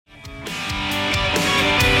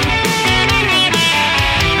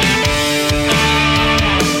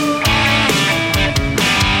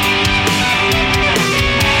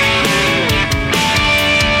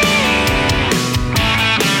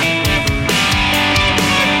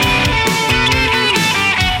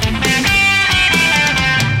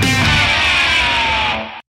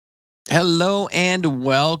Hello and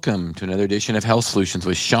welcome to another edition of Health Solutions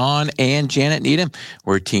with Shawn and Janet Needham,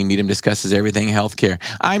 where Team Needham discusses everything healthcare.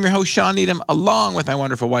 I'm your host, Shawn Needham, along with my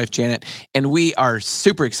wonderful wife, Janet, and we are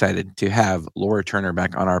super excited to have Laura Turner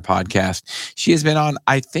back on our podcast. She has been on,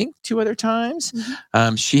 I think, 2 other times.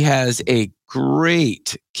 She has a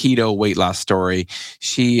great keto weight loss story.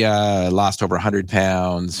 She lost over 100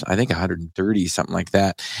 pounds, I think 130, something like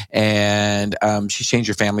that. And she's changed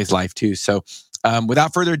her family's life too. So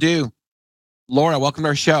without further ado, Laura, welcome to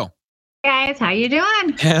our show. Hey guys, how you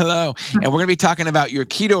doing? Hello. And we're going to be talking about your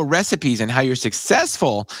keto recipes and how you're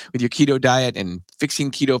successful with your keto diet and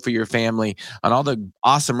fixing keto for your family, on all the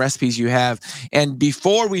awesome recipes you have. And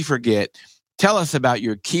before we forget, tell us about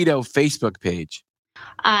your keto Facebook page.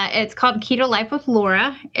 It's called Keto Life with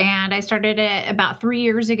Laura, and I started it about 3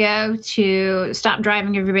 years ago to stop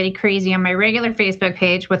driving everybody crazy on my regular Facebook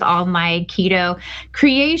page with all my keto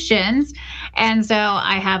creations. And so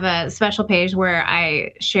I have a special page where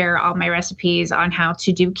I share all my recipes on how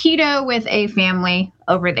to do keto with a family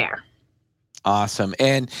over there. Awesome.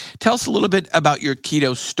 And tell us a little bit about your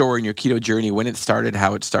keto story and your keto journey, when it started,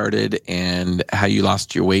 how it started, and how you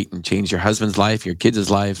lost your weight and changed your husband's life, your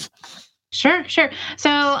kids' life. Sure. So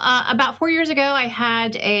about 4 years ago, I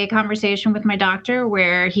had a conversation with my doctor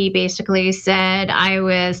where he basically said I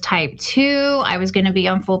was type 2. I was going to be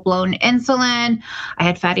on full-blown insulin. I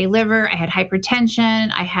had fatty liver. I had hypertension.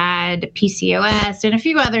 I had PCOS and a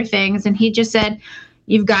few other things. And he just said,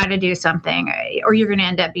 you've got to do something or you're going to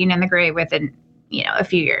end up being in the grave within, a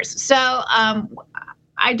few years. So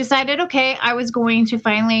I decided, okay, I was going to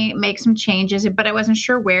finally make some changes, but I wasn't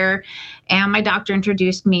sure where. And my doctor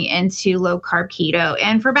introduced me into low carb keto.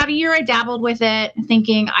 And for about a year, I dabbled with it,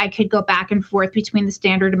 thinking I could go back and forth between the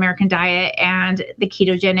standard American diet and the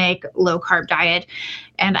ketogenic low carb diet.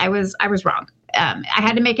 And I was wrong. I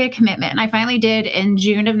had to make a commitment. And I finally did in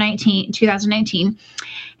June of 2019.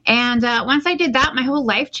 And once I did that, my whole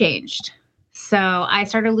life changed. So I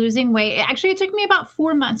started losing weight. Actually, it took me about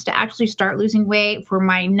 4 months to actually start losing weight, for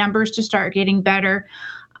my numbers to start getting better.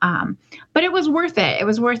 But it was worth it. It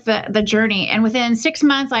was worth the journey. And within 6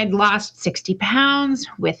 months, I'd lost 60 pounds.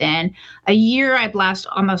 Within a year, I'd lost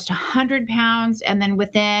almost 100 pounds. And then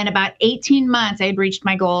within about 18 months, I'd reached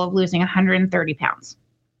my goal of losing 130 pounds.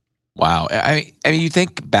 Wow. I mean, you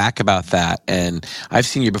think back about that, and I've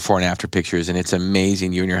seen your before and after pictures, and it's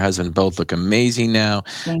amazing. You and your husband both look amazing now.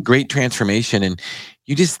 Great transformation. And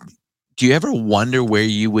do you ever wonder where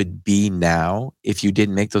you would be now if you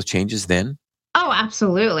didn't make those changes then? Oh,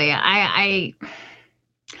 absolutely. I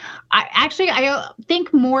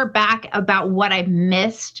think more back about what I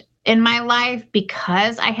missed in my life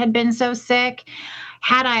because I had been so sick.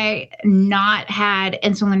 Had I not had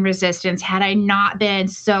insulin resistance, had I not been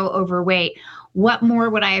so overweight, what more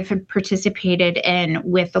would I have participated in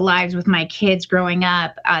with the lives with my kids growing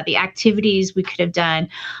up, the activities we could have done,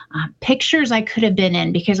 pictures I could have been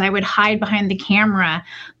in, because I would hide behind the camera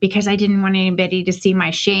because I didn't want anybody to see my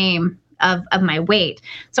shame of my weight.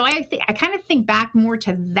 So I kind of think back more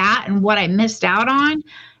to that and what I missed out on.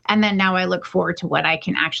 And then now I look forward to what I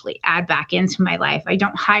can actually add back into my life. I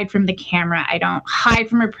don't hide from the camera. I don't hide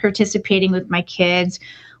from participating with my kids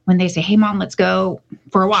when they say, hey, Mom, let's go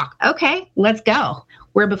for a walk. Okay, let's go.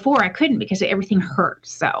 Where before I couldn't because everything hurt.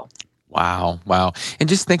 So. Wow. And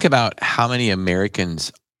just think about how many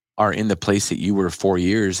Americans are in the place that you were 4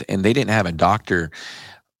 years, and they didn't have a doctor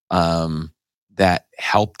that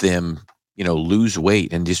helped them, lose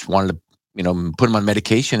weight, and just wanted to, put them on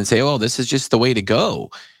medication and say, oh, this is just the way to go.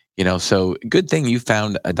 So good thing you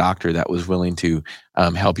found a doctor that was willing to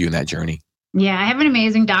help you in that journey. Yeah, I have an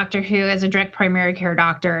amazing doctor who is a direct primary care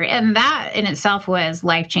doctor. And that in itself was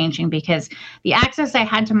life-changing because the access I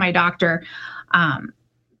had to my doctor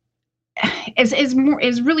is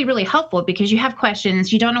really, really helpful because you have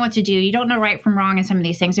questions, you don't know what to do, you don't know right from wrong in some of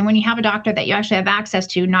these things. And when you have a doctor that you actually have access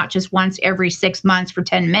to, not just once every 6 months for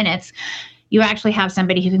 10 minutes, you actually have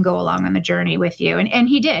somebody who can go along on the journey with you. And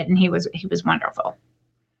he did, and he was wonderful.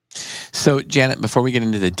 So, Janet, before we get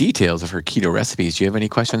into the details of her keto recipes, do you have any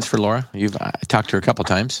questions for Laura? You've talked to her a couple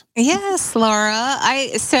times. Yes, Laura.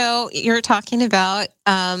 So you're talking about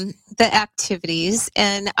the activities,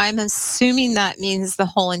 and I'm assuming that means the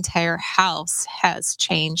whole entire house has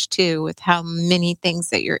changed too, with how many things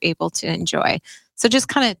that you're able to enjoy. So just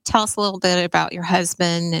kind of tell us a little bit about your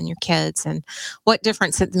husband and your kids and what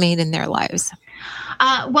difference it's made in their lives.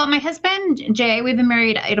 Well, my husband, Jay, we've been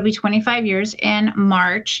married, it'll be 25 years in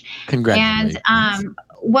March. Congratulations. And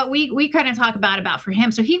what we kind of talk about for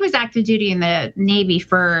him, so he was active duty in the Navy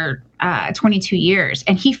for 22 years,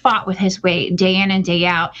 and he fought with his weight day in and day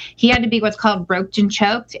out. He had to be what's called roped and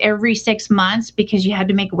choked every 6 months because you had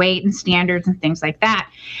to make weight and standards and things like that.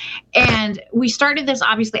 And we started this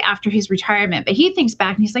obviously after his retirement, but he thinks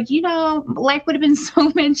back and he's like, life would have been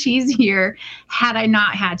so much easier had I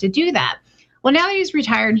not had to do that. Well, now that he's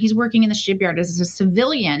retired and he's working in the shipyard as a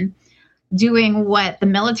civilian, doing what the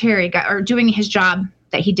military got, or doing his job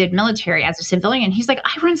that he did military as a civilian. He's like,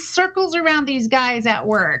 I run circles around these guys at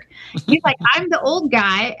work. He's like, I'm the old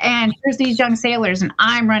guy and here's these young sailors and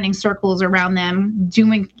I'm running circles around them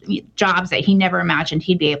doing jobs that he never imagined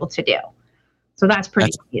he'd be able to do. So that's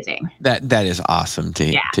pretty amazing. That is awesome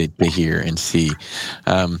to hear and see.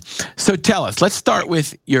 So tell us, let's start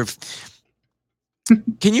with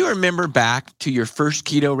can you remember back to your first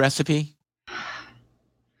keto recipe?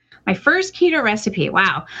 My first keto recipe.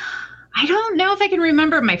 Wow. I don't know if I can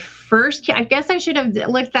remember my first. I guess I should have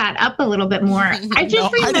looked that up a little bit more. I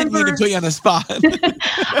didn't mean to put you on the spot.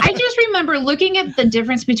 I just remember looking at the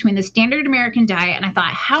difference between the standard American diet, and I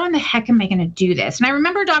thought, how in the heck am I going to do this? And I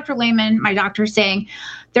remember Dr. Lehman, my doctor, saying,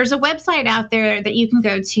 there's a website out there that you can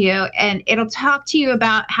go to, and it'll talk to you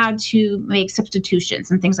about how to make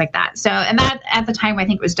substitutions and things like that. So, and that at the time, I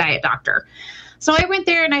think it was Diet Doctor. So I went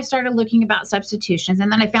there and I started looking about substitutions,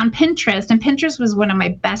 and then I found Pinterest, and Pinterest was one of my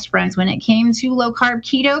best friends when it came to low carb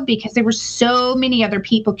keto because there were so many other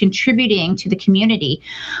people contributing to the community,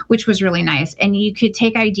 which was really nice. And you could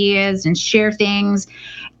take ideas and share things.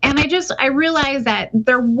 And I realized that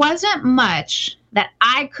there wasn't much that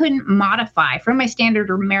I couldn't modify from my standard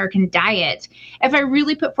American diet if I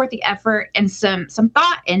really put forth the effort and some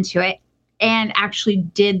thought into it and actually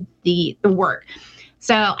did the work.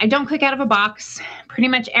 So I don't cook out of a box. Pretty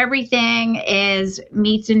much everything is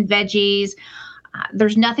meats and veggies.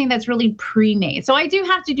 There's nothing that's really pre-made. So I do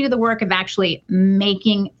have to do the work of actually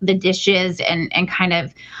making the dishes and kind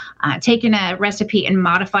of taking a recipe and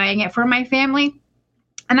modifying it for my family.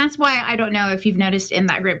 And that's why I don't know if you've noticed in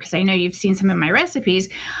that group, because I know you've seen some of my recipes,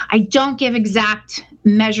 I don't give exact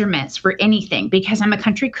measurements for anything because I'm a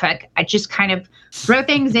country cook. I just kind of throw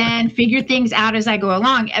things in, figure things out as I go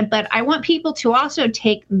along. But I want people to also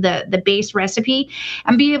take the base recipe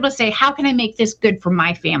and be able to say, how can I make this good for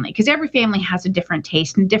my family? Because every family has a different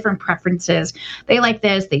taste and different preferences. They like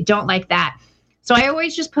this, they don't like that. So I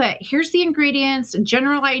always just put, here's the ingredients, a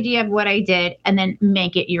general idea of what I did, and then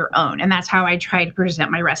make it your own. And that's how I try to present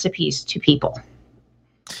my recipes to people.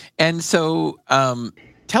 And so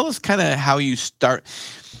tell us kind of how you start.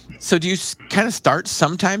 So do you kind of start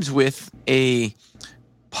sometimes with a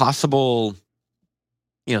possible,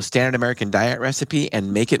 standard American diet recipe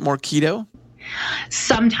and make it more keto?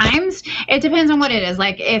 Sometimes. It depends on what it is.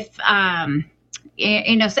 Like if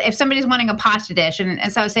somebody's wanting a pasta dish,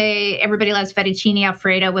 and so say everybody loves fettuccine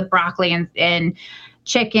Alfredo with broccoli and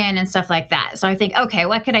chicken and stuff like that. So I think, okay,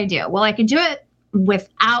 what could I do? Well, I could do it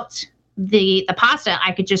without the pasta.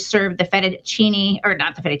 I could just serve the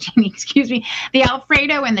the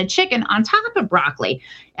Alfredo and the chicken on top of broccoli,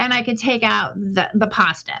 and I could take out the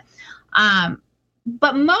pasta.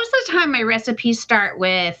 But most of the time, my recipes start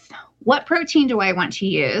with what protein do I want to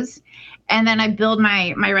use? And then I build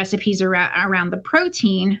my recipes around the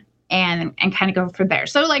protein and kind of go from there.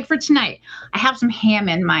 So like for tonight, I have some ham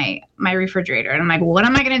in my refrigerator. And I'm like, well, what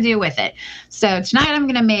am I going to do with it? So tonight I'm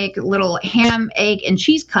going to make little ham, egg, and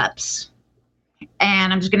cheese cups.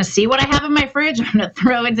 And I'm just going to see what I have in my fridge. I'm going to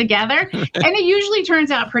throw it together. And it usually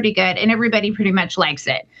turns out pretty good. And everybody pretty much likes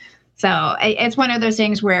it. So it's one of those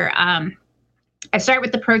things where I start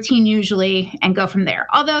with the protein usually and go from there.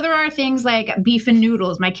 Although there are things like beef and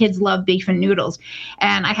noodles. My kids love beef and noodles.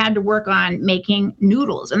 And I had to work on making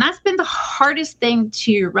noodles. And that's been the hardest thing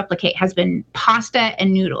to replicate, has been pasta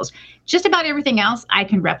and noodles. Just about everything else I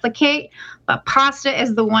can replicate. But pasta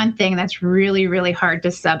is the one thing that's really, really hard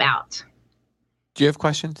to sub out. Do you have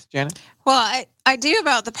questions, Janet? Well, I do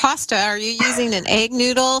about the pasta. Are you using an egg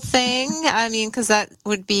noodle thing? I mean, because that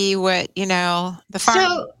would be what, the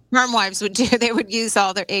farm wives would do. They would use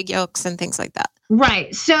all their egg yolks and things like that.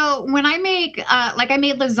 Right. So when I make, I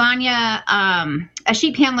made lasagna, a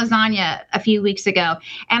sheet pan lasagna a few weeks ago,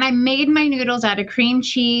 and I made my noodles out of cream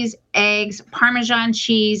cheese, eggs, Parmesan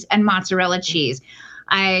cheese, and mozzarella cheese.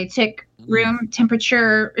 I took room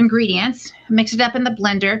temperature ingredients, mixed it up in the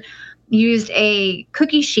blender, used a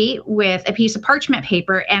cookie sheet with a piece of parchment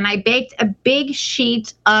paper, and I baked a big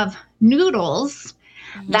sheet of noodles.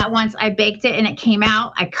 That once I baked it and it came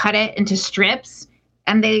out, I cut it into strips,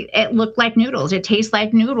 and it looked like noodles. It tastes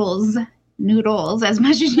like noodles as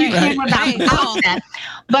much as you can without pasta.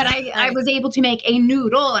 But I was able to make a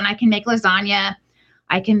noodle, and I can make lasagna.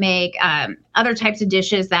 I can make other types of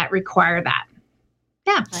dishes that require that.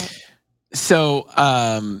 Yeah. So,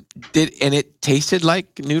 it tasted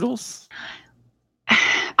like noodles?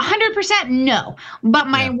 100% no. But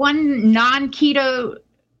my one non-keto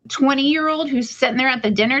 20-year-old who's sitting there at the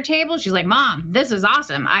dinner table, she's like, Mom, this is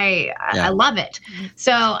awesome. I love it.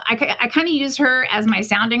 So I kind of use her as my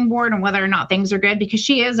sounding board on whether or not things are good, because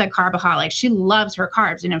she is a carboholic. She loves her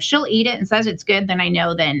carbs. And if she'll eat it and says it's good, then I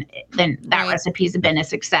know then that recipe's been a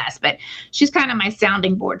success. But she's kind of my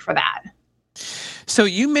sounding board for that. So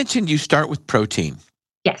you mentioned you start with protein.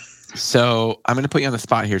 Yes. So I'm going to put you on the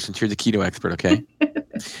spot here since you're the keto expert, okay?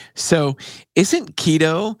 So isn't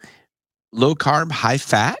keto low carb, high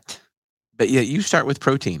fat? But yet you start with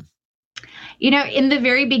protein. In the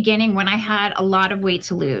very beginning when I had a lot of weight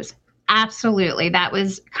to lose, absolutely. That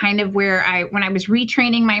was kind of where when I was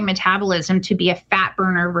retraining my metabolism to be a fat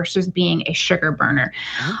burner versus being a sugar burner.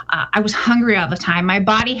 I was hungry all the time. My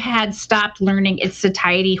body had stopped learning its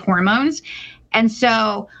satiety hormones. And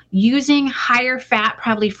so using higher fat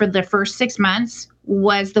probably for the first 6 months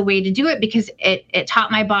was the way to do it, because it taught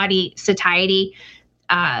my body satiety.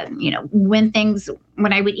 When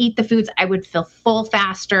I would eat the foods, I would feel full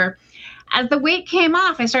faster. As the weight came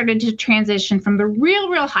off, I started to transition from the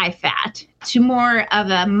real high fat to more of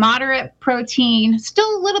a moderate protein,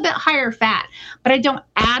 still a little bit higher fat, but I don't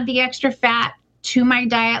add the extra fat to my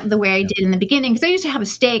diet the way I did in the beginning, because I used to have a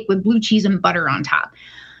steak with blue cheese and butter on top.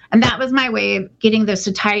 And that was my way of getting the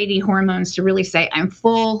satiety hormones to really say, I'm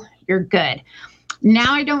full, you're good.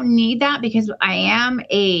 Now I don't need that, because I am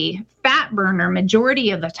a fat burner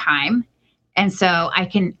majority of the time. And so I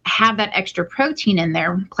can have that extra protein in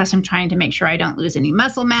there. Plus I'm trying to make sure I don't lose any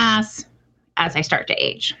muscle mass as I start to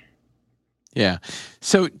age. Yeah.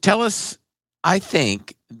 So tell us, I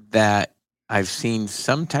think that I've seen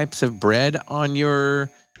some types of bread on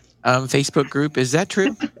your Facebook group. Is that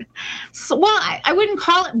true? I wouldn't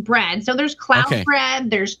call it bread. So there's cloud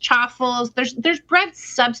bread, there's chaffles, there's bread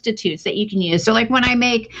substitutes that you can use. So like when I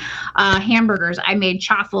make hamburgers, I made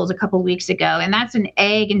chaffles a couple weeks ago, and that's an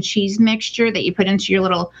egg and cheese mixture that you put into your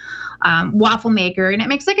little waffle maker, and it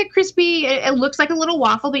makes like a crispy, it looks like a little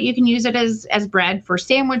waffle, but you can use it as bread for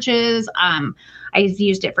sandwiches. I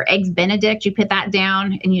used it for eggs Benedict. You put that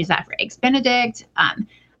down and use that for eggs Benedict.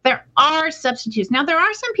 There are substitutes. Now, there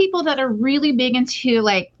are some people that are really big into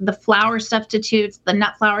like the flour substitutes, the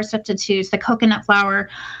nut flour substitutes, the coconut flour.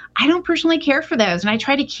 I don't personally care for those. And I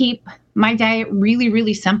try to keep my diet really,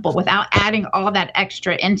 really simple without adding all that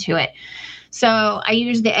extra into it. So I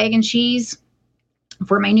use the egg and cheese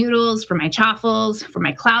for my noodles, for my chaffles, for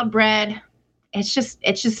my cloud bread. It's just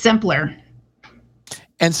simpler.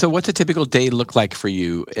 And so what's a typical day look like for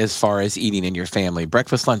you as far as eating in your family?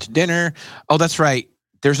 Breakfast, lunch, dinner? Oh, that's right.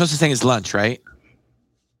 There's no such thing as lunch, right?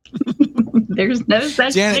 There's no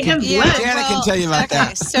such thing as lunch. Janet can tell you about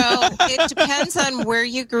that. So it depends on where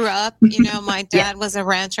you grew up. My dad was a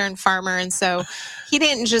rancher and farmer, and so he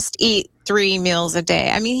didn't just eat 3 meals a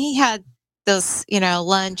day. I mean, he had those,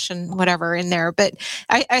 lunch and whatever in there. But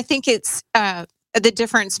I think it's the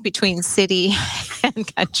difference between city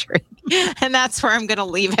and country. And that's where I'm going to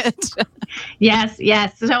leave it. Yes.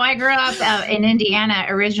 So I grew up in Indiana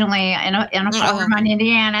originally, in a farm in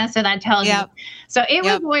Indiana. So that tells you. So it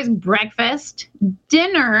was always breakfast,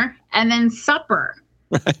 dinner, and then supper.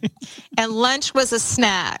 Right. And lunch was a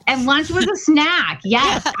snack.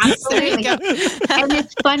 Yes, absolutely. And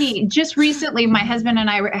it's funny. Just recently, my husband and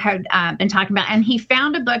I had been talking about, and he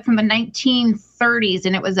found a book from the 1930s,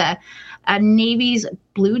 and it was a Navy's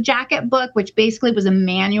Blue Jacket book, which basically was a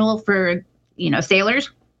manual for,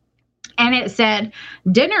 sailors. And it said,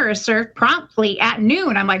 dinner is served promptly at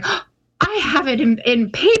noon. I'm like, oh, I have it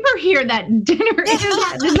in paper here that dinner is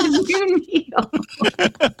at the noon meal.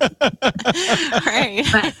 Right.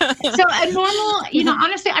 So a normal,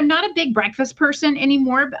 honestly, I'm not a big breakfast person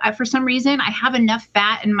anymore. But for some reason, I have enough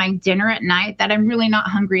fat in my dinner at night that I'm really not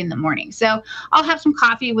hungry in the morning. So I'll have some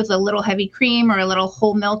coffee with a little heavy cream or a little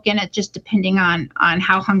whole milk in it, just depending on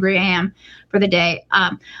how hungry I am for the day.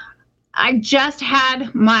 I just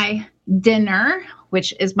had my dinner,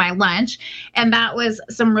 which is my lunch, and that was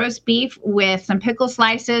some roast beef with some pickle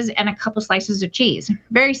slices and a couple slices of cheese.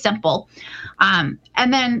 Very simple. And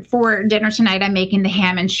then for dinner tonight, I'm making the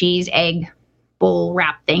ham and cheese egg bowl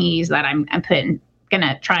wrap thingies that I'm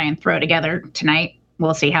gonna try and throw together tonight.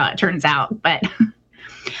 We'll see how it turns out, but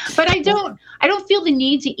I don't feel the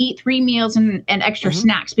need to eat 3 meals and extra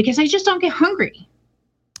snacks, because I just don't get hungry.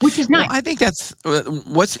 Which is nice. Well, I think that's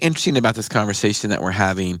what's interesting about this conversation that we're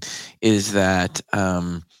having is that,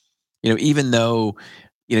 even though,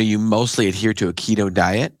 you mostly adhere to a keto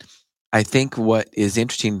diet, I think what is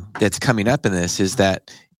interesting that's coming up in this is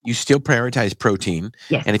that you still prioritize protein.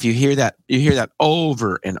 Yes. And if you hear that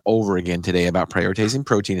over and over again today about prioritizing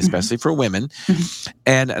protein, especially for women.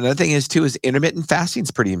 And another thing is too, is intermittent fasting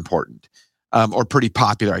is pretty important, or pretty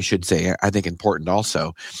popular, I should say. I think important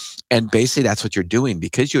also. And basically that's what you're doing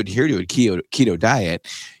because you adhere to a keto diet.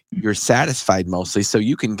 You're satisfied mostly. So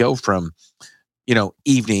you can go from,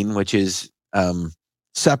 evening, which is,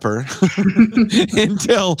 supper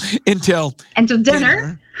until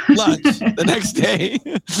dinner, lunch the next day.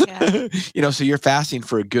 So you're fasting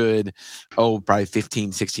for a good, probably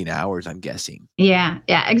 15, 16 hours, I'm guessing. Yeah,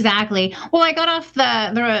 exactly. Well, I got off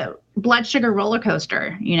the blood sugar roller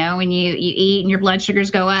coaster, when you eat and your blood sugars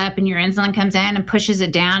go up and your insulin comes in and pushes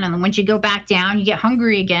it down. And then once you go back down, you get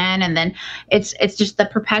hungry again. And then it's just the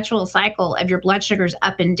perpetual cycle of your blood sugars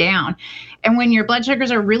up and down. And when your blood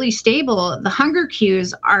sugars are really stable, the hunger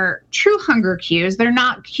cues are true hunger cues. They're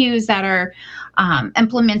not cues that are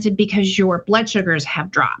implemented because your blood sugars have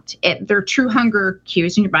dropped. They're true hunger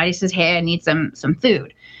cues, and your body says, "Hey, I need some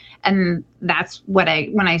food." And that's what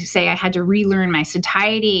when I say I had to relearn my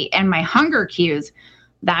satiety and my hunger cues,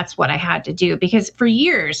 that's what I had to do. Because for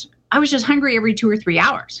years, I was just hungry every 2 or 3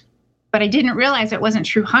 hours. But I didn't realize it wasn't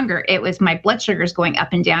true hunger. It was my blood sugars going up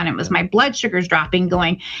and down. It was my blood sugars dropping,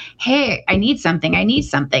 going, "Hey, I need something. I need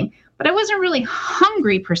something." But I wasn't really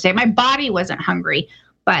hungry per se. My body wasn't hungry,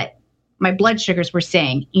 but my blood sugars were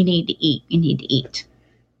saying, "You need to eat. You need to eat."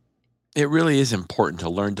 It really is important to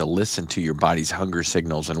learn to listen to your body's hunger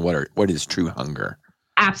signals and what is true hunger.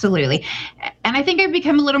 Absolutely. And I think I've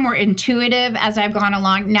become a little more intuitive as I've gone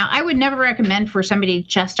along. Now, I would never recommend for somebody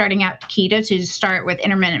just starting out keto to start with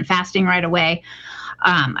intermittent fasting right away.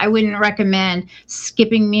 I wouldn't recommend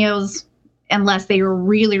skipping meals unless they were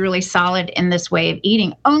really, really solid in this way of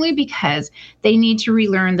eating, only because they need to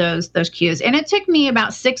relearn those cues. And it took me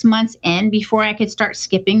about 6 months in before I could start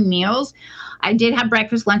skipping meals. I did have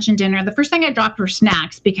breakfast, lunch, and dinner. The first thing I dropped were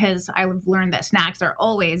snacks because I've learned that snacks are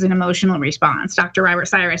always an emotional response. Dr. Robert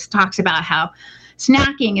Cyrus talks about how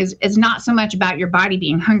snacking is not so much about your body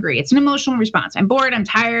being hungry. It's an emotional response. I'm bored, I'm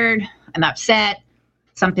tired, I'm upset,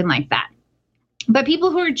 something like that. But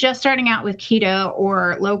people who are just starting out with keto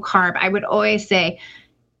or low carb, I would always say,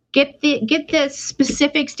 get the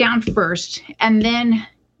specifics down first and then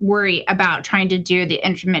worry about trying to do the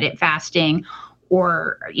intermittent fasting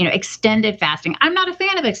or extended fasting. I'm not a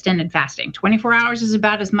fan of extended fasting. 24 hours is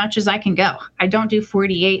about as much as I can go. I don't do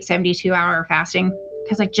 48, 72-hour fasting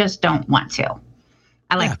because I just don't want to.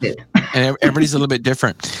 I like food. And everybody's a little bit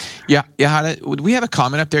different. Yeah. Would we have a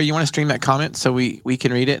comment up there? You want to stream that comment so we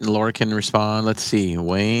can read it and Laura can respond? Let's see.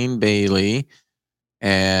 Wayne Bailey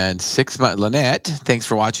and 6 months. Lynette, thanks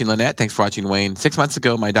for watching. Lynette, thanks for watching. Wayne, 6 months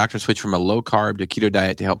ago, my doctor switched from a low carb to keto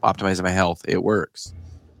diet to help optimize my health. It works.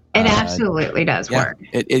 It absolutely does work.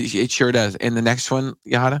 It sure does. And the next one,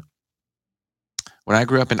 Yahada? When I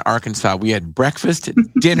grew up in Arkansas, we had breakfast,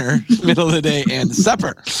 dinner, middle of the day, and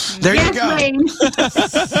supper. There you go.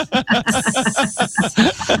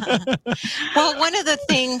 Well, one of the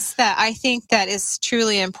things that I think that is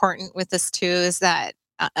truly important with this too is that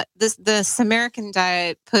this American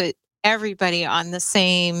diet put everybody on the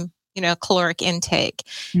same caloric intake.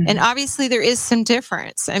 Mm-hmm. And obviously there is some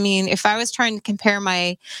difference. I mean, if I was trying to compare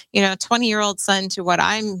my 20-year-old son to what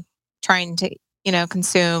I'm trying to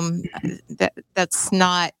consume, that's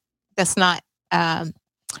not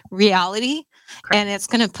reality. Correct. And it's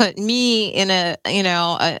going to put me in a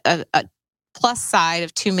plus side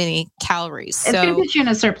of too many calories. It's going to put you in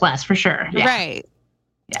a surplus for sure. Yeah. Right.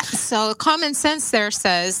 Yeah. So common sense there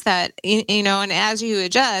says that, and as you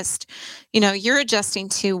adjust, you're adjusting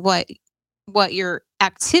to what your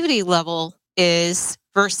activity level is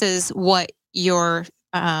versus what your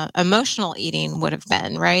emotional eating would have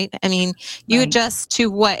been, right? I mean, you adjust to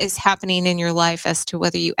what is happening in your life as to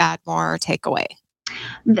whether you add more or take away.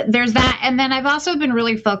 There's that. And then I've also been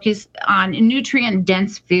really focused on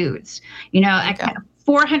nutrient-dense foods.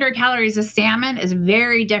 400 calories of salmon is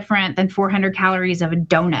very different than 400 calories of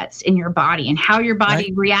donuts in your body, and how your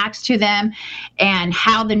body reacts to them and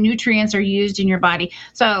how the nutrients are used in your body.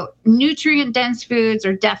 So nutrient-dense foods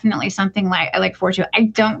are definitely something I look forward to. I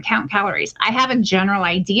don't count calories. I have a general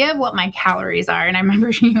idea of what my calories are. And I remember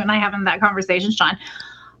you and I having that conversation, Shawn.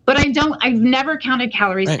 But I've never counted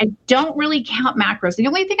calories. Right. I don't really count macros. The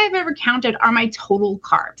only thing I've ever counted are my total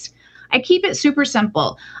carbs. I keep it super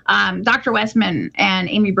simple. Dr. Westman and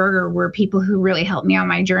Amy Berger were people who really helped me on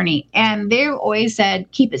my journey. And they always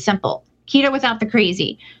said, keep it simple. Keto without the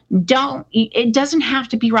crazy. It doesn't have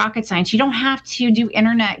to be rocket science. You don't have to do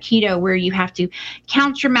internet keto where you have to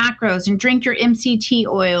count your macros and drink your MCT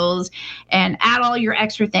oils and add all your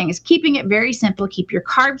extra things. Keeping it very simple. Keep your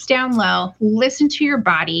carbs down low. Listen to your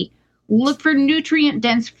body. Look for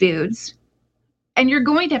nutrient-dense foods. And you're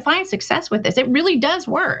going to find success with this. It really does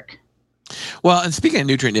work. Well, and speaking of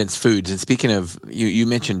nutrient-dense foods, and speaking of, you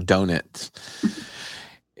mentioned donuts.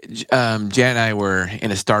 Jan and I were in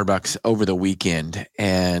a Starbucks over the weekend,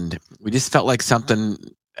 and we just felt like something.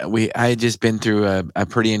 I had just been through a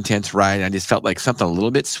pretty intense ride. I just felt like something a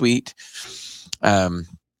little bit sweet.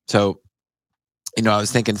 So, I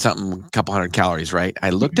was thinking something, a couple hundred calories, right? I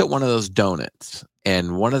looked at one of those donuts,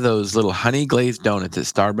 and one of those little honey glazed donuts at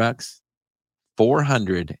Starbucks,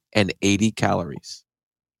 480 calories.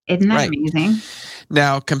 Isn't that amazing?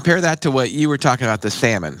 Now, compare that to what you were talking about, the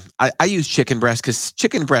salmon. I use chicken breast because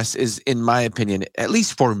chicken breast is, in my opinion, at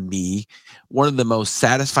least for me, one of the most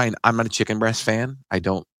satisfying. I'm not a chicken breast fan. I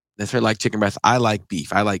don't necessarily like chicken breast. I like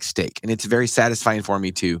beef. I like steak. And it's very satisfying for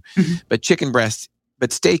me too. Mm-hmm.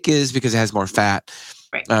 But steak is because it has more fat,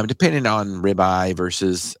 right. Depending on ribeye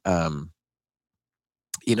versus, a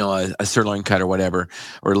sirloin cut or whatever,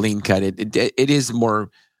 or a lean cut. It is more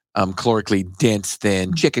calorically dense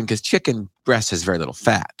than chicken because chicken breast has very little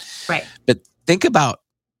fat. Right. But think about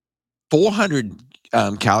 400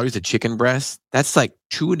 calories of chicken breast. That's like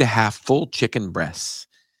 2.5 full chicken breasts.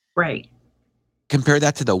 Right. Compare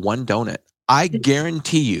that to the one donut. I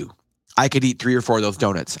guarantee you I could eat 3 or 4 of those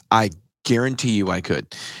donuts. I guarantee you I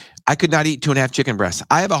could. I could not eat 2.5 chicken breasts.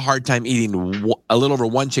 I have a hard time eating a little over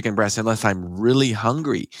 1 chicken breast unless I'm really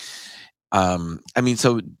hungry.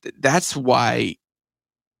 So that's why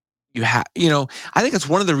you have, I think it's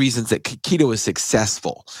one of the reasons that keto is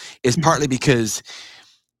successful is partly because,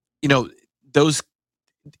 you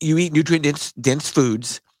eat nutrient-dense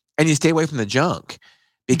foods and you stay away from the junk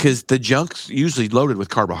because the junk's usually loaded with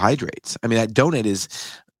carbohydrates. I mean, that donut is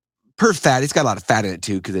per fat. It's got a lot of fat in it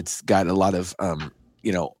too because it's got a lot of,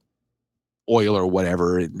 oil or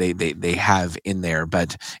whatever they have in there,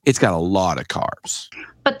 but it's got a lot of carbs.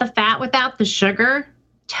 But the fat without the sugar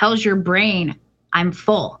tells your brain, I'm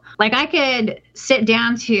full. Like I could sit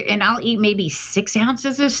down and I'll eat maybe 6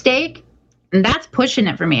 ounces of steak, and that's pushing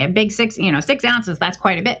it for me. A big 6 ounces, that's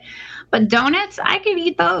quite a bit. But donuts, I could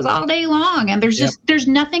eat those all day long. And there's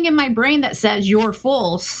nothing in my brain that says you're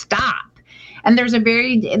full, stop. And there's a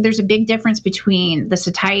big difference between the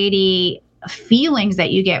satiety feelings that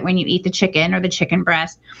you get when you eat the chicken or the chicken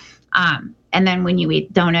breast, and then when you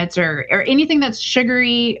eat donuts or anything that's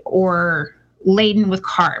sugary or laden with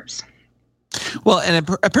carbs. Well, and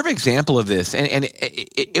a perfect example of this, and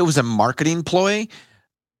it was a marketing ploy,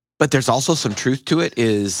 but there's also some truth to it,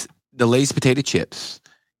 is the Lay's potato chips.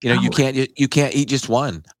 You can't eat just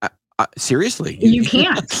one. Seriously. You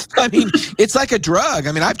can't. I mean, it's like a drug.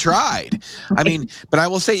 I mean, I've tried. I mean, but I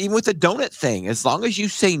will say, even with the donut thing, as long as you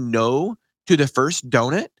say no to the first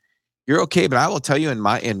donut, you're okay. But I will tell you, in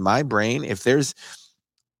my brain, if there's,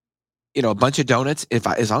 a bunch of donuts,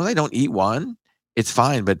 as long as I don't eat one, it's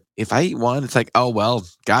fine. But if I eat one, it's like, oh, well,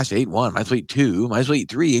 gosh, I ate one. Might as well eat 2. Might as well eat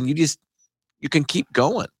 3. And you can keep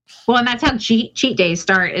going. Well, and that's how cheat days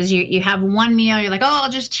start, is you have one meal. You're like, oh,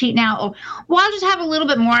 I'll just cheat now. Oh, well, I'll just have a little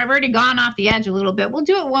bit more. I've already gone off the edge a little bit. We'll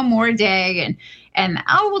do it one more day. And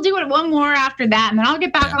we'll do it one more after that. And then I'll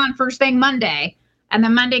get back on first thing Monday. And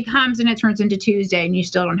then Monday comes and it turns into Tuesday and you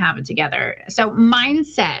still don't have it together. So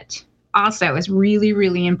mindset also is really,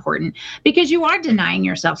 really important because you are denying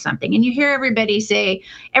yourself something. And you hear everybody say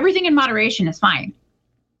everything in moderation is fine.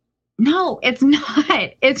 No, it's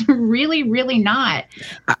not. It's really, really not.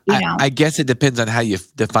 I guess it depends on how you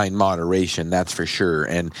define moderation. That's for sure.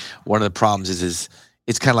 And one of the problems is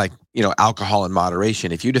it's kind of like, alcohol in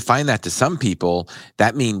moderation. If you define that to some people,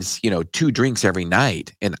 that means, 2 drinks every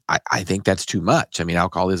night. And I think that's too much. I mean,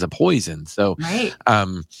 alcohol is a poison. So, right.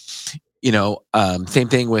 Same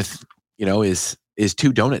thing with, is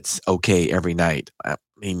 2 donuts okay every night? I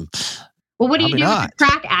mean, well, what do you do with a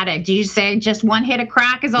crack addict? Do you say just one hit of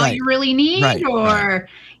crack is all you really need? Right. Or,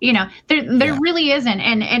 there really isn't.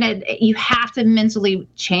 And you have to mentally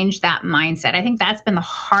change that mindset. I think that's been the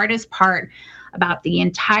hardest part about the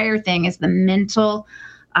entire thing, is the mental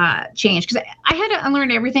change. Because I had to unlearn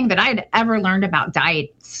everything that I had ever learned about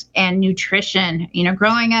diets and nutrition.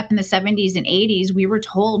 Growing up in the 70s and 80s, we were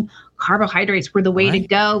told carbohydrates were the way to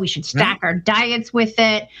go. We should stack our diets with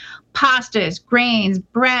it. Pastas, grains,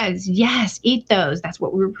 breads. Yes, eat those. That's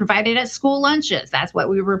what we were provided at school lunches. That's what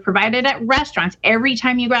we were provided at restaurants. Every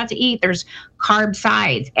time you go out to eat, there's carb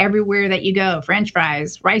sides everywhere that you go. French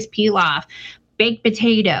fries, rice pilaf, baked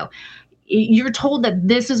potato. you're told that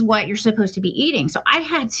this is what you're supposed to be eating. So I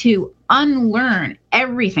had to unlearn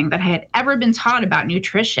everything that I had ever been taught about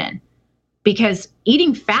nutrition, because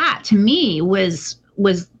eating fat to me was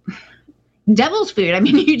devil's food. I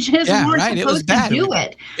mean, you just weren't supposed to do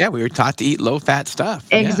it. Yeah, we were taught to eat low-fat stuff.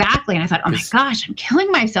 Exactly. And I thought, oh my gosh, I'm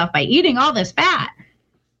killing myself by eating all this fat.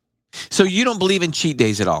 So you don't believe in cheat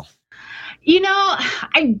days at all?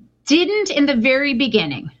 I didn't in the very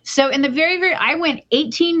beginning. So in the I went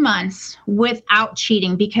 18 months without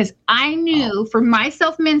cheating, because I knew for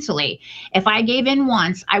myself mentally, if I gave in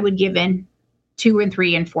once, I would give in 2 and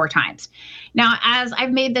 3 and 4 times. Now, as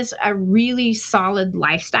I've made this a really solid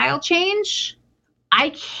lifestyle change, I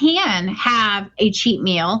can have a cheat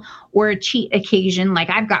meal or a cheat occasion. Like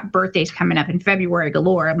I've got birthdays coming up in February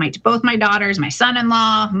galore. Both my daughters, my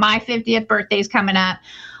son-in-law, my 50th birthday's coming up,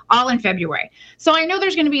 all in February. So I know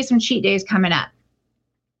there's going to be some cheat days coming up.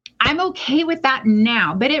 I'm okay with that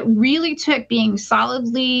now, but it really took being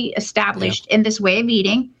solidly established in this way of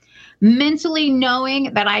eating, mentally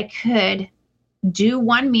knowing that I could do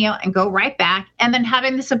one meal and go right back, and then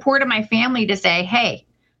having the support of my family to say, hey,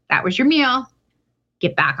 that was your meal,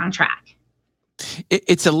 get back on track.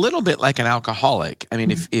 It's a little bit like an alcoholic. I mean,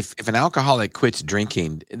 if an alcoholic quits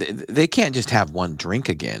drinking, they can't just have one drink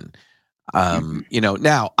again.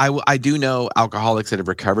 Now I do know alcoholics that have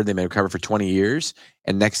recovered. They may recover for 20 years,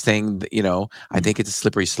 and next thing, I think it's a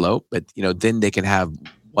slippery slope, but then they can have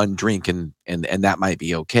one drink and that might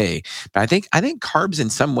be okay. But I think carbs in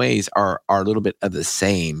some ways are a little bit of the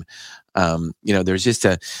same. There's just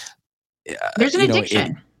there's an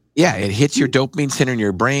addiction. It hits your dopamine center in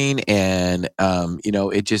your brain, and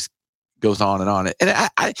it just goes on and on. And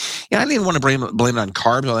I don't even want to blame it on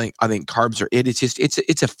carbs. I think carbs are it. It's just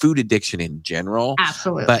it's a food addiction in general.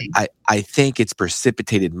 Absolutely. But I think it's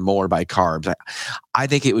precipitated more by carbs. I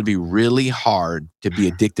think it would be really hard to be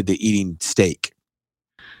addicted to eating steak.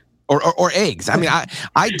 Or eggs. I mean,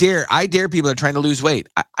 I dare people that are trying to lose weight.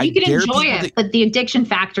 You can enjoy it, but the addiction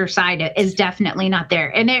factor side is definitely not there.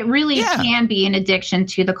 And it really can be an addiction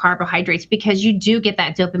to the carbohydrates, because you do get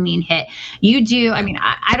that dopamine hit. You do. I mean,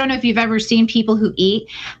 I don't know if you've ever seen people who eat,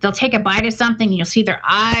 they'll take a bite of something and you'll see their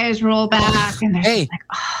eyes roll back and they're just like,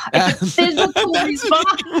 oh, it's a physical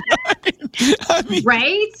response.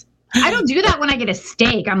 Right? I don't do that when I get a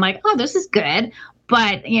steak. I'm like, oh, this is good.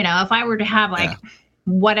 But, if I were to have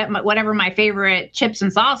whatever my favorite chips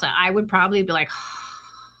and salsa, I would probably be like,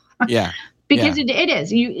 because it is.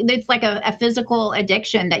 It's like a physical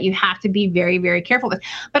addiction that you have to be very, very careful with.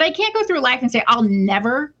 But I can't go through life and say I'll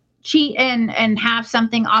never cheat and have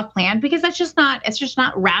something off plan, because it's just not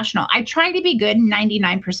rational. I try to be good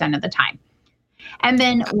 99% of the time. And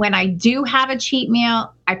then when I do have a cheat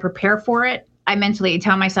meal, I prepare for it. I mentally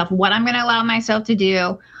tell myself what I'm going to allow myself to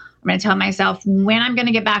do. I'm going to tell myself when I'm going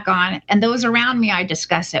to get back on, and those around me I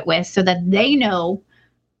discuss it with, so that they know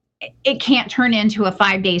it can't turn into a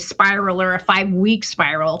 5-day spiral or a 5-week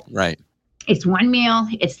spiral. Right. It's one meal.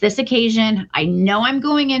 It's this occasion. I know I'm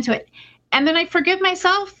going into it. And then I forgive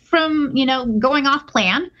myself from, going off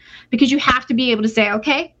plan, because you have to be able to say,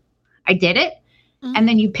 okay, I did it. Mm-hmm. And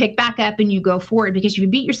then you pick back up and you go forward, because if you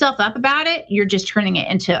beat yourself up about it, you're just turning it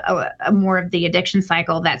into a more of the addiction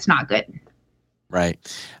cycle. That's not good. Right.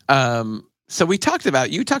 So you talked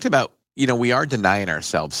about, we are denying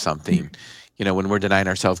ourselves something, when we're denying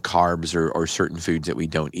ourselves carbs or certain foods that we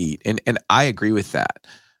don't eat. And I agree with that.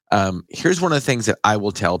 Here's one of the things that I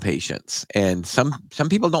will tell patients, and some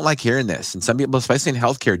people don't like hearing this, and some people, especially in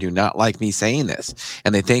healthcare, do not like me saying this,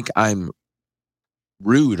 and they think I'm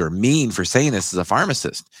rude or mean for saying this as a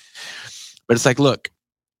pharmacist. But it's like, look,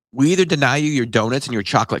 we either deny you your donuts and your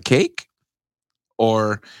chocolate cake,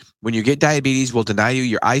 or when you get diabetes, we'll deny you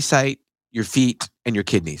your eyesight, your feet, and your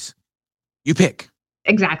kidneys. You pick.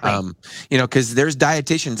 Exactly. Because there's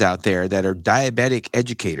dietitians out there that are diabetic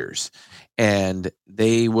educators, and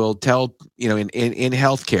they will tell, in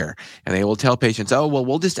healthcare, and they will tell patients, oh, well,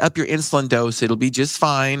 we'll just up your insulin dose. It'll be just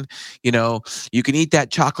fine. You can eat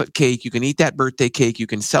that chocolate cake. You can eat that birthday cake. You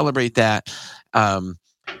can celebrate that. And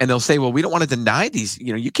they'll say, well, we don't want to deny these.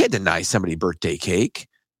 You can't deny somebody birthday cake.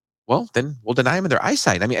 Well, then we'll deny them their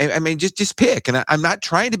eyesight. I mean, just pick. And I'm not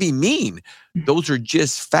trying to be mean. Those are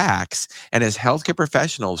just facts. And as healthcare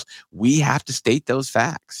professionals, we have to state those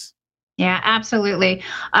facts. Yeah, absolutely.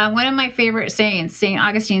 One of my favorite sayings, St.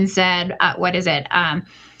 Augustine said, what is it?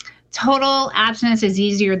 Total abstinence is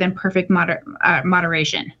easier than perfect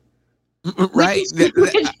moderation. Right.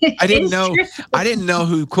 I didn't know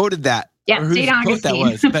who quoted that. Yeah, St. Augustine.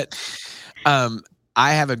 That was. But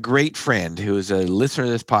I have a great friend who is a listener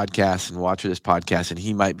to this podcast and watcher of this podcast, and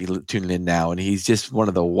he might be tuning in now. And he's just one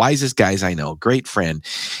of the wisest guys I know. Great friend.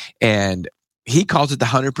 And he calls it the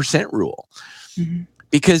 100% rule. Mm-hmm.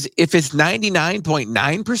 Because if it's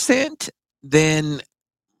 99.9%, then,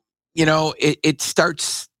 it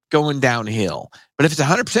starts going downhill. But if it's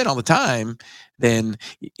 100% all the time, then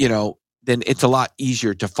it's a lot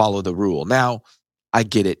easier to follow the rule. Now, I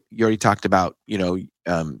get it. You already talked about, you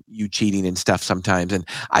cheating and stuff sometimes. And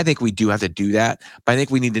I think we do have to do that. But I think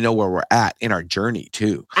we need to know where we're at in our journey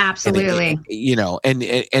too. Absolutely.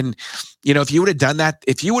 And if you would have done that,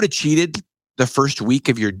 if you would have cheated the first week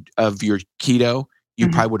of your keto, you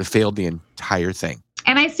probably would have failed the entire thing.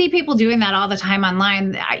 And I see people doing that all the time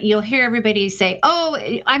online. You'll hear everybody say, "Oh,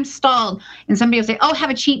 I'm stalled." And somebody will say, "Oh, have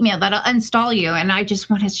a cheat meal. That'll install you." And I just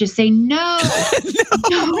want to just say, no,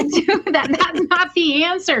 don't do that. That's not the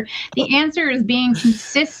answer. The answer is being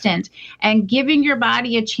consistent and giving your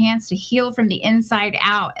body a chance to heal from the inside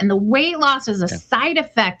out. And the weight loss is a side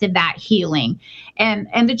effect of that healing. And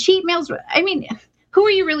the cheat meals, who are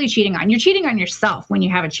you really cheating on? You're cheating on yourself when you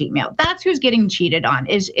have a cheat meal. That's who's getting cheated on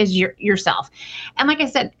is yourself. And like I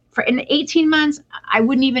said, in 18 months, I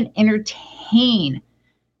wouldn't even entertain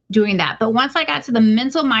doing that. But once I got to the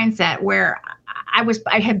mental mindset where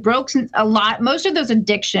I had broken most of those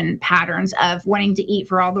addiction patterns of wanting to eat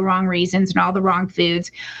for all the wrong reasons and all the wrong foods.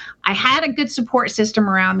 I had a good support system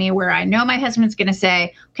around me where I know my husband's going to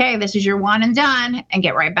say, "Okay, this is your one and done," and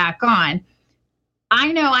get right back on.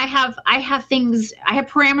 I know I have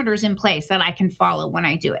parameters in place that I can follow when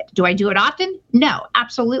I do it. Do I do it often? No,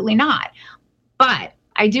 absolutely not. But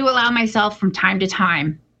I do allow myself from time to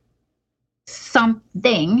time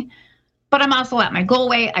something, but I'm also at my goal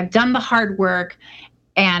weight. I've done the hard work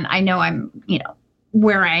and I know I'm,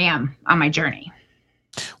 where I am on my journey.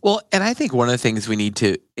 Well, and I think one of the things we need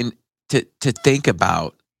to think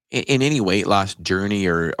about in any weight loss journey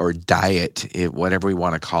or diet, whatever we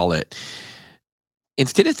want to call it,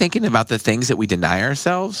 instead of thinking about the things that we deny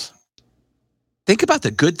ourselves, think about the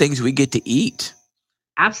good things we get to eat.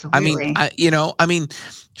 Absolutely.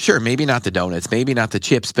 Sure, maybe not the donuts, maybe not the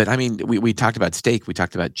chips, but we talked about steak, we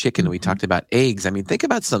talked about chicken, we talked about eggs. Think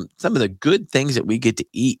about some of the good things that we get to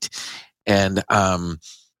eat. And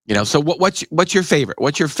so what's your favorite?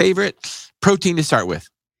 What's your favorite protein to start with?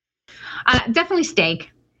 Definitely steak.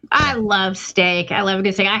 I love steak. I love a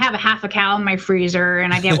good steak. I have a half a cow in my freezer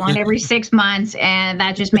and I get one every 6 months. And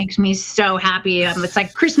that just makes me so happy. It's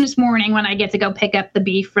like Christmas morning when I get to go pick up the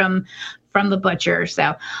beef from the butcher.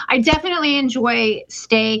 So I definitely enjoy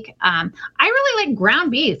steak. I really like ground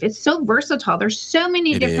beef. It's so versatile. There's so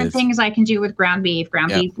many different things I can do with ground beef.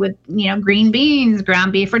 Beef with, green beans,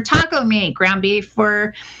 ground beef for taco meat, ground beef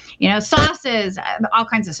for, sauces, all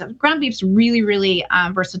kinds of stuff. Ground beef's really, really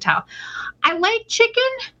versatile. I like chicken.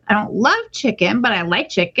 I don't love chicken, but I like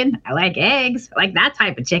chicken. I like eggs. I like that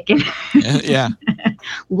type of chicken. Yeah.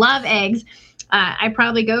 Love eggs. I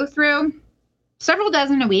probably go through several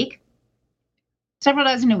dozen a week.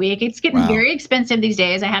 It's getting very expensive these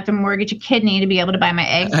days. I have to mortgage a kidney to be able to buy my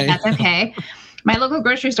eggs. That's okay. My local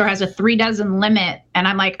grocery store has a 3 dozen limit. And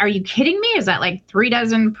I'm like, are you kidding me? Is that like 3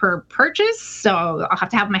 dozen per purchase? So I'll have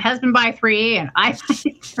to have my husband buy 3 and I buy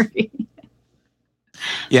 3.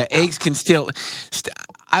 Yeah, eggs can still.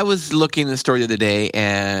 I was looking in the store the other day,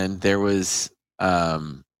 and there was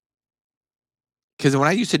because when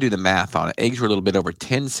I used to do the math on it, eggs were a little bit over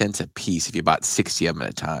 10 cents a piece if you bought 60 of them at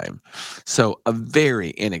a time. So a very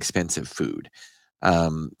inexpensive food.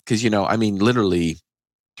 Because literally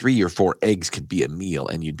 3 or 4 eggs could be a meal,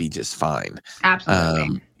 and you'd be just fine.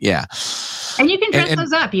 Absolutely. Yeah. And you can dress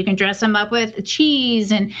those up. You can dress them up with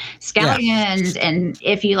cheese and scallions. Yeah. And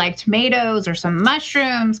if you like tomatoes or some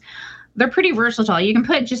mushrooms, they're pretty versatile. You can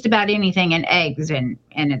put just about anything in eggs and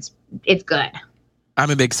it's good. I'm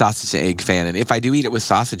a big sausage and egg fan. And if I do eat it with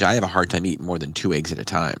sausage, I have a hard time eating more than 2 eggs at a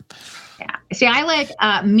time. Yeah. See, I like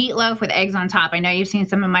meatloaf with eggs on top. I know you've seen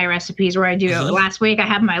some of my recipes where I do it. Last week I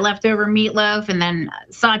had my leftover meatloaf and then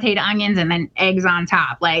sauteed onions and then eggs on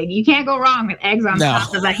top. Like, you can't go wrong with eggs on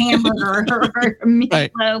top of a hamburger or a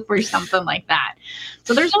meatloaf or something like that.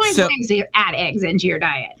 So there's always ways to add eggs into your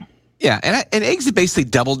diet. Yeah, and eggs have basically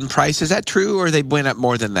doubled in price. Is that true, or they went up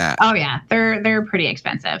more than that? Oh yeah, they're pretty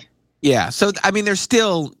expensive. Yeah, so there's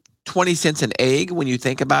still 20 cents an egg when you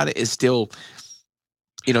think about it is still,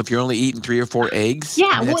 if you're only eating 3 or 4 eggs.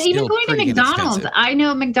 Yeah, well, even going to McDonald's, I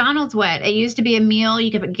know McDonald's it used to be a meal. You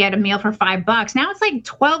could get a meal for $5. Now it's like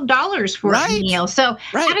 $12 for a meal. So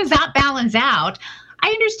how does that balance out? I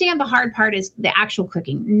understand the hard part is the actual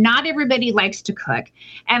cooking. Not everybody likes to cook.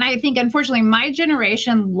 And I think, unfortunately, my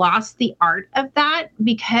generation lost the art of that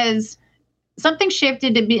because something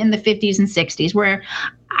shifted to be in the 50s and 60s where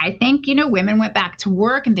I think, women went back to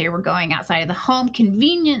work and they were going outside of the home.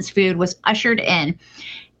 Convenience food was ushered in.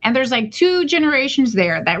 And there's like 2 generations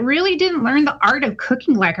there that really didn't learn the art of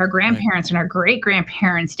cooking like our grandparents and our great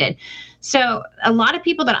grandparents did. So a lot of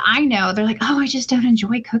people that I know, they're like, oh, I just don't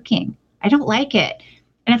enjoy cooking. I don't like it.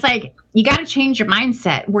 And it's like, you got to change your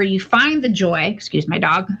mindset where you find the joy. Excuse my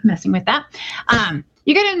dog messing with that.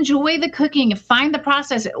 You got to enjoy the cooking, find the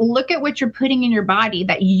process, look at what you're putting in your body,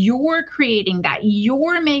 that you're creating, that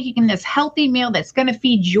you're making this healthy meal that's going to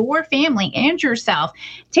feed your family and yourself.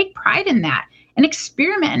 Take pride in that and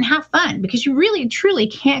experiment and have fun, because you really, truly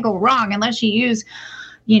can't go wrong unless you use,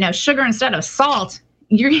 sugar instead of salt.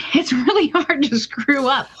 It's really hard to screw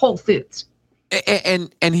up whole foods. And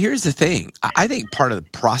here's the thing. I think part of the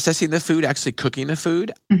processing the food, actually cooking the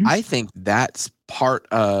food, I think that's part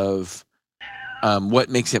of what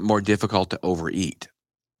makes it more difficult to overeat.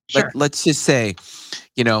 Sure. Let's just say,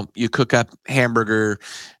 you cook up hamburger,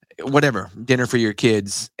 whatever, dinner for your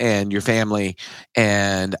kids and your family.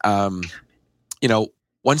 And,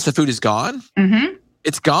 once the food is gone,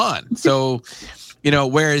 it's gone. So,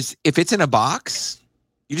 whereas if it's in a box,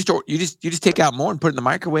 you just take out more and put it in the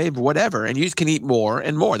microwave or whatever, and you just can eat more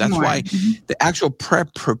and more. That's why the actual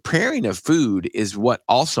preparing of food is what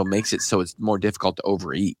also makes it so it's more difficult to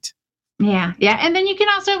overeat. Yeah. And then you can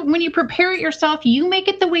also, when you prepare it yourself, you make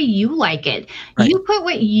it the way you like it. Right. You put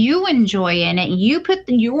what you enjoy in it. You put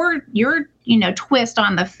your twist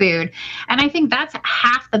on the food. And I think that's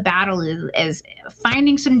half the battle is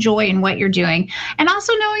finding some joy in what you're doing, and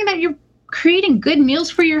also knowing that you're creating good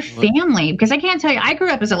meals for your family. Because I can't tell you, I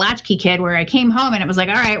grew up as a latchkey kid where I came home and it was like,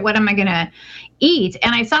 all right, what am I going to eat?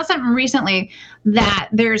 And I saw something recently that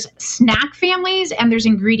there's snack families and there's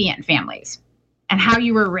ingredient families, and how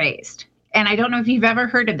you were raised. And I don't know if you've ever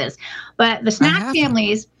heard of this, but the snack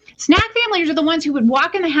families are the ones who would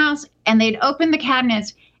walk in the house and they'd open the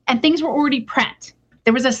cabinets and things were already prepped.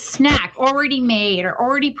 There was a snack already made or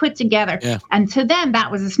already put together. Yeah. And to them, that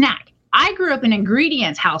was a snack. I grew up in an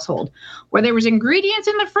ingredients household where there was ingredients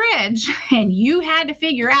in the fridge and you had to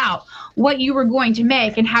figure out what you were going to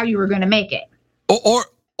make and how you were going to make it. Or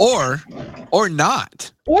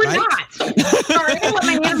not. Or right? Not. Sorry, I didn't let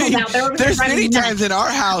my animals out there. There's many times in our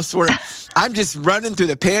house where I'm just running through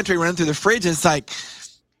the pantry, running through the fridge, and it's like,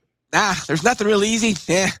 there's nothing real easy.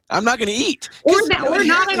 I'm not going to eat. Or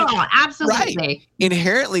not at all. Absolutely. Right.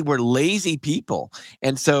 Inherently, we're lazy people.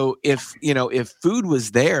 And so if food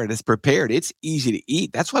was there and it's prepared, it's easy to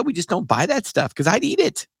eat. That's why we just don't buy that stuff, because I'd eat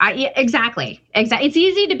it. Exactly. It's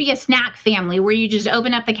easy to be a snack family where you just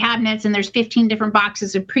open up the cabinets and there's 15 different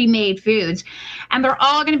boxes of pre-made foods. And they're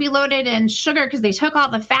all going to be loaded in sugar because they took all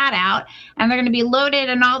the fat out. And they're going to be loaded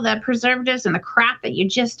in all the preservatives and the crap that you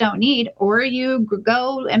just don't need. Or you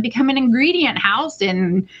go and become an ingredient house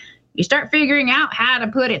and you start figuring out how to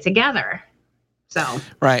put it together. So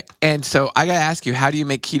right. And so I got to ask you, how do you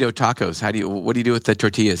make keto tacos? What do you do with the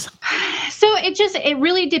tortillas? So it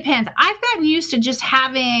really depends. I've gotten used to just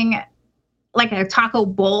having like a taco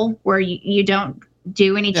bowl where you don't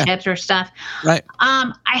do any chips or stuff. Right.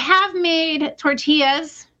 I have made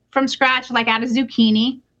tortillas from scratch, like out of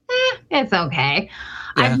zucchini. It's okay.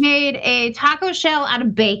 Yeah. I've made a taco shell out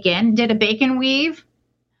of bacon, did a bacon weave.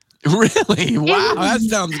 Really? Wow, that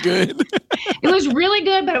sounds good. It was really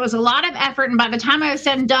good, but it was a lot of effort. And by the time I was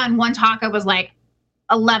said and done, one taco was like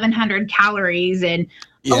 1,100 calories and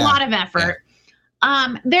a lot of effort.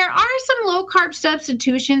 Yeah. There are some low-carb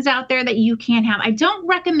substitutions out there that you can have. I don't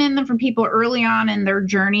recommend them for people early on in their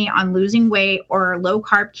journey on losing weight or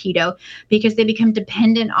low-carb keto, because they become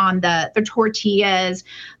dependent on the tortillas,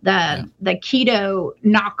 the keto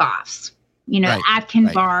knockoffs.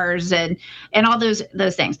 Atkin bars and all those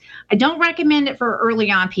things. I don't recommend it for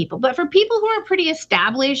early on people, but for people who are pretty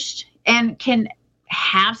established and can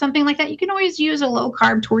have something like that, you can always use a low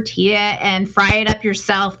carb tortilla and fry it up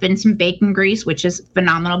yourself in some bacon grease, which is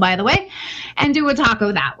phenomenal, by the way, and do a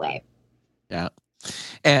taco that way. Yeah.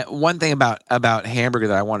 And one thing about hamburger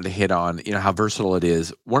that I wanted to hit on, how versatile it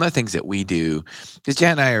is. One of the things that we do, because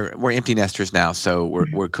Jan and I we're empty nesters now, so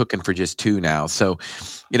we're cooking for just 2 now. So,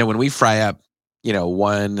 when we fry up,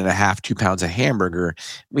 1.5, 2 pounds of hamburger,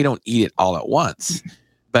 we don't eat it all at once,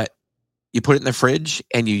 but you put it in the fridge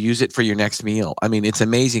and you use it for your next meal. I mean, it's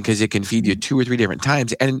amazing because it can feed you 2 or 3 different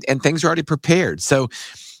times, and things are already prepared. So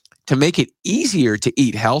to make it easier to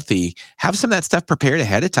eat healthy, have some of that stuff prepared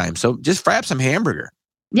ahead of time. So just fry up some hamburger.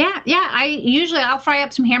 Yeah, yeah. I'll fry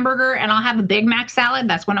up some hamburger and I'll have a Big Mac salad.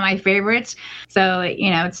 That's one of my favorites. So,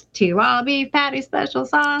 it's 2 all beef patty, special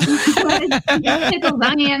sauce, pickles,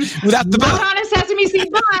 onions, Without the not bun. on a sesame seed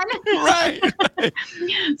bun. Right.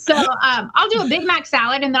 So I'll do a Big Mac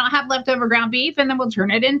salad and then I'll have leftover ground beef and then we'll turn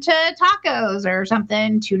it into tacos or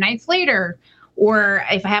something 2 nights later. Or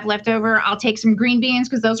if I have leftover, I'll take some green beans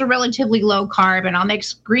because those are relatively low carb and I'll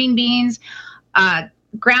mix green beans,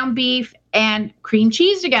 ground beef, and cream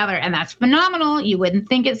cheese together. And that's phenomenal. You wouldn't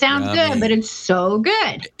think it sounds Yummy. good, but it's so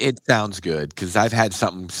good. It sounds good because I've had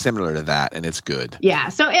something similar to that and it's good. Yeah.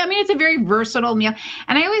 So, it's a very versatile meal.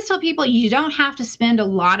 And I always tell people you don't have to spend a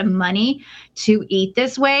lot of money to eat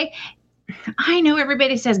this way. I know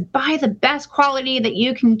everybody says buy the best quality that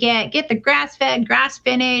you can get the grass-fed,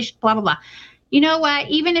 grass-finished, blah, blah, blah. You know what?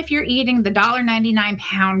 Even if you're eating the $1.99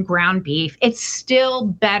 pound ground beef, it's still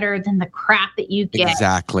better than the crap that you get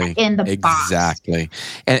in the box. Exactly.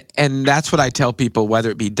 And that's what I tell people, whether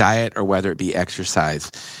it be diet or whether it be exercise.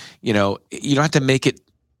 You don't have to make it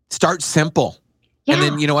start simple. Yeah. And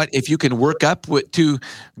then, you know what? If you can work up to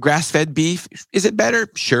grass-fed beef, is it better?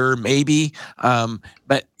 Sure, maybe.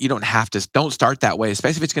 But you don't start that way,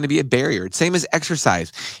 especially if it's going to be a barrier. It's same as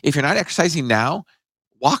exercise. If you're not exercising now,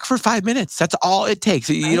 walk for 5 minutes. That's all it takes.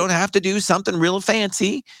 Right. You don't have to do something real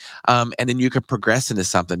fancy. And then you can progress into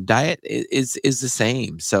something. Diet is the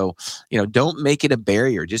same. So, don't make it a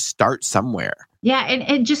barrier. Just start somewhere. Yeah,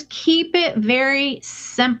 and just keep it very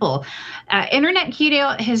simple. Internet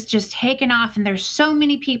keto has just taken off, and there's so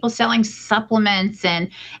many people selling supplements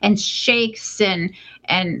and shakes and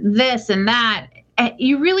this and that.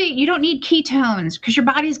 You don't need ketones because your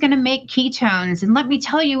body's going to make ketones. And let me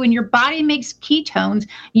tell you, when your body makes ketones,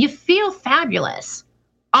 you feel fabulous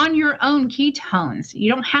on your own ketones.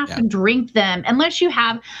 You don't have to drink them unless you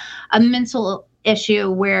have a mental issue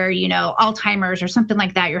where, Alzheimer's or something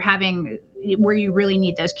like that, you're having where you really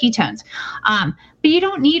need those ketones. But you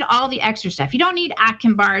don't need all the extra stuff. You don't need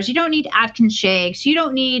Atkins bars. You don't need Atkins shakes. You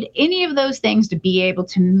don't need any of those things to be able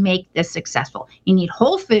to make this successful. You need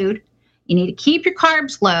whole food. You need to keep your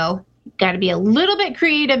carbs low. You've got to be a little bit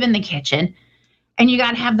creative in the kitchen. And you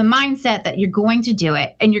got to have the mindset that you're going to do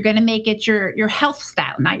it. And you're going to make it your health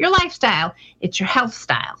style, not your lifestyle. It's your health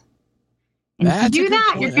style. And if you do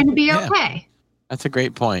that, you're going to be okay. That's a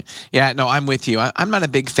great point. Yeah, no, I'm with you. I'm not a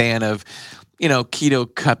big fan of, keto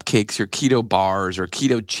cupcakes or keto bars or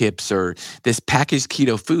keto chips or this packaged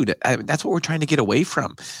keto food. That's what we're trying to get away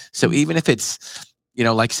from. So even if it's,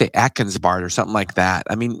 like say Atkins bar or something like that.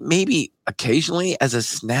 I mean, maybe occasionally as a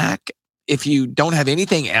snack, if you don't have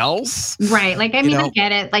anything else. Right. I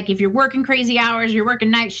get it. Like if you're working crazy hours, you're working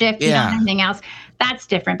night shift, you don't have anything else, that's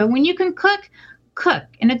different. But when you can cook,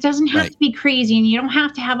 and it doesn't have to be crazy, and you don't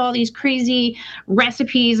have to have all these crazy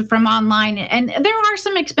recipes from online. And there are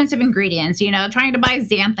some expensive ingredients, trying to buy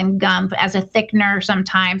xanthan gum as a thickener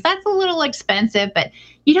sometimes, that's a little expensive, but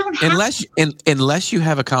you don't have unless you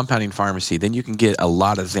have a compounding pharmacy, then you can get a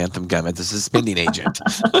lot of xanthan gum as a suspending agent.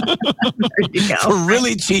 There you go. For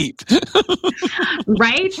really cheap.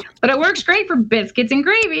 Right? But it works great for biscuits and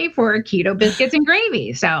gravy, for keto biscuits and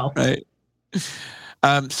gravy. So right.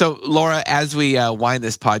 So Laura, as we wind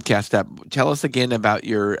this podcast up, tell us again about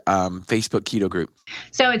your Facebook keto group.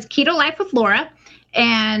 So it's Keto Life with Laura.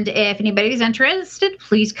 And if anybody's interested,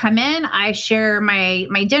 please come in. I share my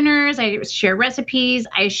dinners. I share recipes.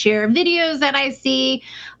 I share videos that I see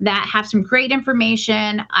that have some great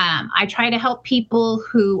information. I try to help people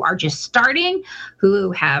who are just starting,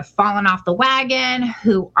 who have fallen off the wagon,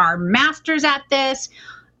 who are masters at this.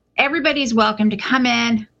 Everybody's welcome to come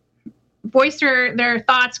in, voice their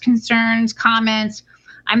thoughts, concerns, comments.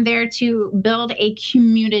 I'm there to build a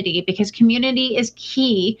community because community is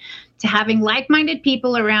key to having like-minded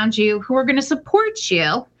people around you who are going to support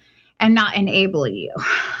you and not enable you.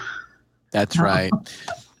 That's right.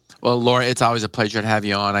 Well, Laura, it's always a pleasure to have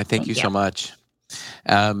you on. I thank you so much.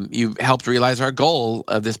 You've helped realize our goal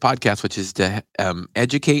of this podcast, which is to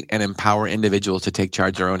educate and empower individuals to take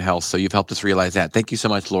charge of their own health. So you've helped us realize that. Thank you so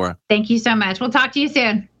much, Laura. Thank you so much. We'll talk to you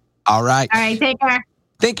soon. All right. All right. Take care.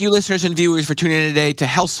 Thank you, listeners and viewers, for tuning in today to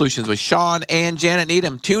Health Solutions with Shawn and Janet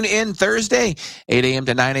Needham. Tune in Thursday, 8 a.m.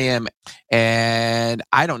 to 9 a.m. And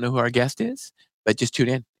I don't know who our guest is, but just tune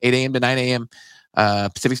in, 8 a.m. to 9 a.m.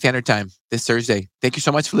 Pacific Standard Time this Thursday. Thank you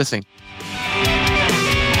so much for listening.